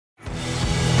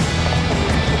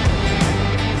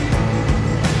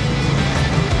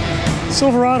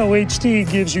Silverado HD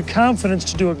gives you confidence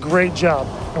to do a great job,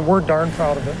 and we're darn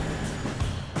proud of it.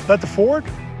 Is that the Ford?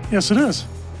 Yes, it is.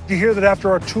 Did you hear that after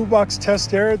our toolbox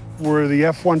test there, where the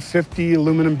F-150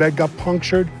 aluminum bed got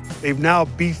punctured, they've now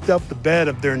beefed up the bed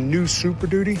of their new Super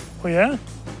Duty? Oh, yeah?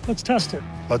 Let's test it.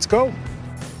 Let's go.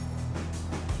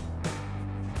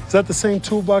 Is that the same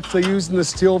toolbox they used in the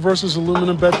steel versus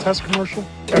aluminum bed test commercial?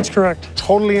 That's correct.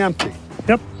 Totally empty.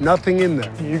 Yep. Nothing in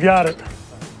there. You got it.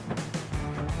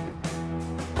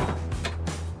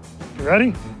 You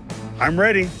ready? I'm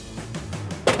ready.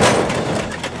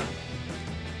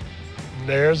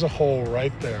 There's a hole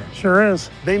right there. Sure is.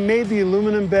 They made the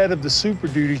aluminum bed of the Super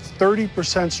Duty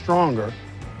 30% stronger,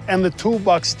 and the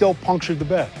toolbox still punctured the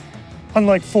bed.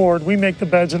 Unlike Ford, we make the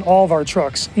beds in all of our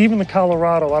trucks, even the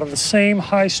Colorado, out of the same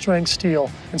high-strength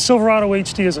steel. And Silverado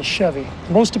HD is a Chevy,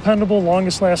 the most dependable,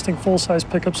 longest-lasting full-size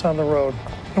pickups on the road.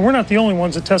 And we're not the only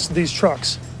ones that tested these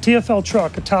trucks. TFL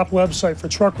Truck, a top website for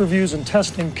truck reviews and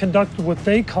testing, conducted what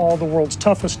they call the world's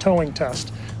toughest towing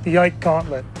test, the Ike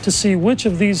Gauntlet, to see which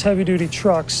of these heavy-duty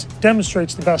trucks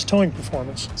demonstrates the best towing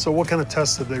performance. So what kind of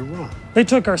tests did they run? They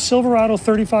took our Silverado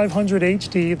 3500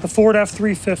 HD, the Ford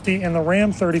F350, and the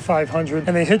Ram 3500,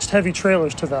 and they hitched heavy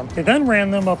trailers to them. They then ran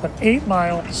them up an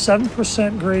 8-mile,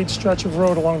 7% grade stretch of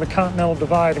road along the Continental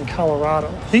Divide in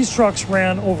Colorado. These trucks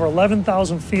ran over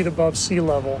 11,000 feet above sea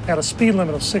level at a speed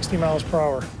limit of 60 miles per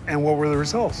hour. And what were the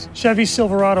results? Chevy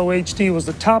Silverado HD was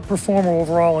the top performer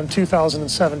overall in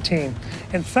 2017.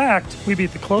 In fact, we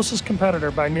beat the closest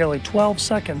competitor by nearly 12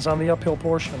 seconds on the uphill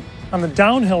portion. On the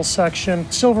downhill section,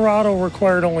 Silverado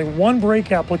required only one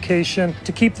brake application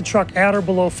to keep the truck at or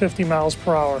below 50 miles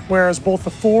per hour, whereas both the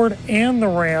Ford and the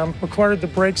Ram required the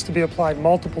brakes to be applied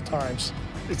multiple times.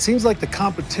 It seems like the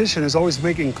competition is always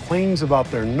making claims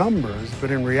about their numbers,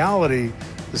 but in reality,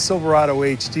 the Silverado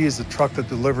HD is the truck that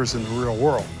delivers in the real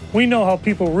world. We know how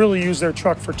people really use their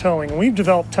truck for towing, and we've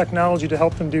developed technology to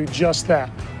help them do just that,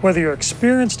 whether you're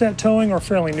experienced at towing or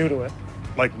fairly new to it.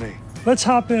 Like me. Let's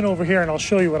hop in over here and I'll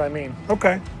show you what I mean.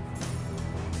 Okay.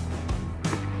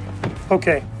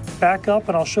 Okay, back up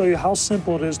and I'll show you how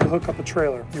simple it is to hook up a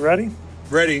trailer. You ready?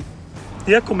 Ready.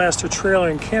 The EchoMaster trailer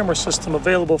and camera system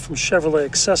available from Chevrolet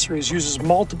Accessories uses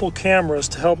multiple cameras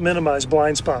to help minimize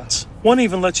blind spots. One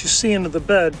even lets you see into the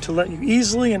bed to let you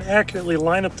easily and accurately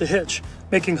line up the hitch,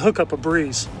 making hookup a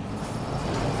breeze.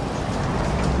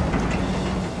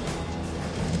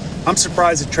 I'm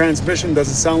surprised the transmission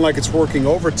doesn't sound like it's working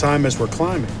overtime as we're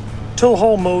climbing. Tow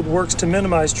haul mode works to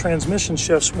minimize transmission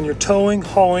shifts when you're towing,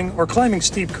 hauling, or climbing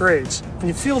steep grades. And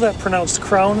you feel that pronounced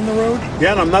crown in the road?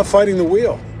 Yeah, and I'm not fighting the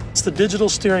wheel. It's the digital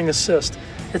steering assist.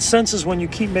 It senses when you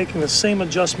keep making the same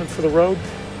adjustment for the road,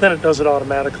 then it does it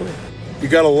automatically. You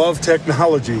gotta love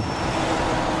technology.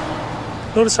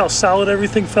 Notice how solid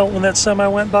everything felt when that semi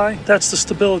went by? That's the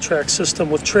StabiliTrack system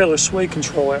with trailer sway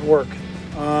control at work.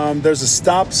 There's a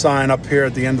stop sign up here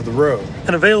at the end of the road.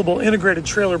 An available integrated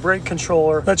trailer brake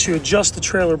controller lets you adjust the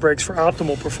trailer brakes for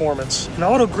optimal performance. And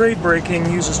auto grade braking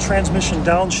uses transmission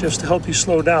downshifts to help you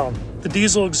slow down. The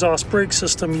diesel exhaust brake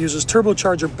system uses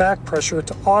turbocharger back pressure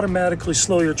to automatically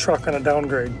slow your truck on a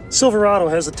downgrade. Silverado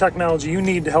has the technology you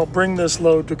need to help bring this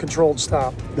load to a controlled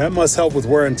stop. That must help with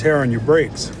wear and tear on your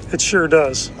brakes. It sure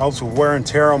does. Helps with wear and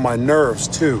tear on my nerves,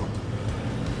 too.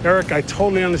 Eric, I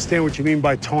totally understand what you mean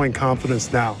by towing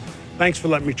confidence now. Thanks for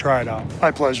letting me try it out.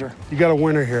 My pleasure. You got a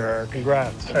winner here, Eric.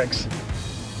 Congrats. Thanks.